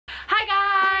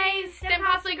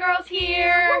Cosplay Girls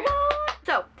here!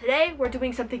 So, today we're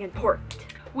doing something important.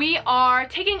 We are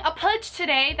taking a pledge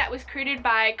today that was created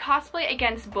by Cosplay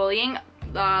Against Bullying.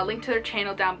 Link to their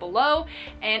channel down below,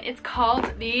 and it's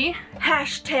called the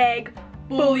Hashtag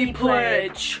Bully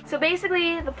Pledge. So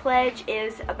basically, the pledge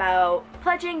is about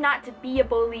pledging not to be a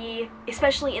bully,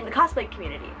 especially in the cosplay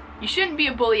community. You shouldn't be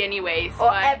a bully anyways.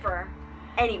 Or ever,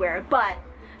 anywhere, but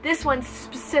this one's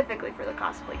specifically for the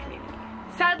cosplay community.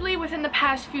 Sadly, within the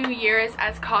past few years,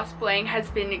 as cosplaying has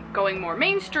been going more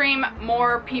mainstream,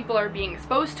 more people are being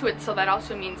exposed to it, so that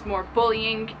also means more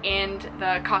bullying in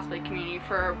the cosplay community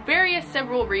for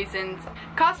several reasons.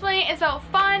 Cosplaying is about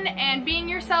fun and being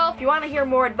yourself. If you want to hear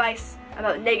more advice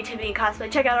about negativity in cosplay,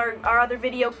 check out our other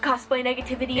video, Cosplay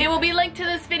Negativity. It will be linked to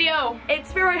this video.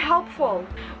 It's very helpful.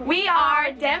 We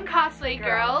are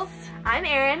Demcosplaygirls. I'm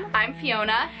Erin. I'm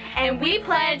Fiona. And we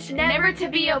pledge never to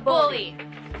be a bully.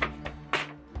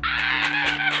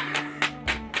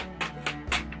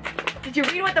 Did you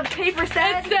read what the paper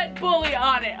said? It said bully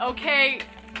on it, okay?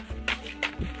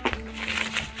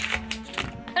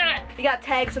 We gotta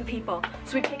tag some people.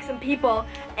 So we picked some people,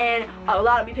 and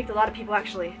we picked a lot of people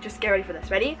actually. Just get ready for this.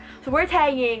 Ready? So we're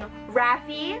tagging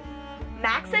Raffi,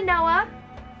 Max and Noah,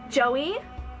 Joey,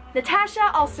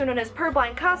 Natasha, also known as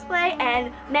Purblind Cosplay,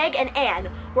 and Meg and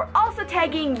Ann. We're also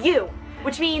tagging you,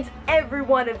 which means every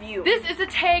one of you. This is a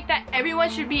tag that everyone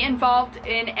should be involved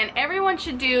in and everyone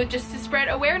should do just to spread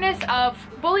awareness of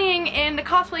bullying in the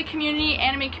cosplay community,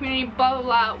 anime community, blah blah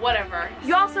blah, whatever.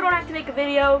 You also don't have to make a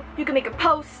video. You can make a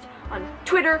post on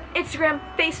Twitter, Instagram,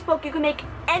 Facebook. You can make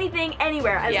anything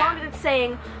anywhere as long as it's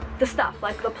saying the stuff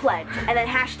like the pledge and then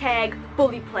hashtag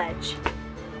bully pledge.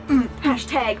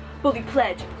 Hashtag bully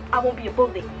pledge. I won't be a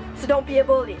bully, so don't be a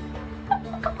bully.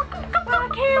 Why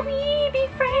can't we be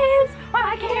friends?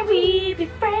 Why can't we be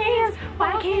friends?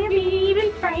 Why can't we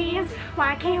be friends?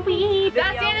 Why can't we be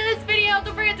That's the end of this video.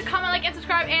 Don't forget to comment, like, and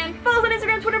subscribe, and follow us on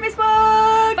Instagram, Twitter,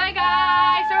 Facebook. Bye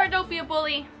guys. Or don't be a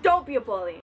bully. Don't be a bully.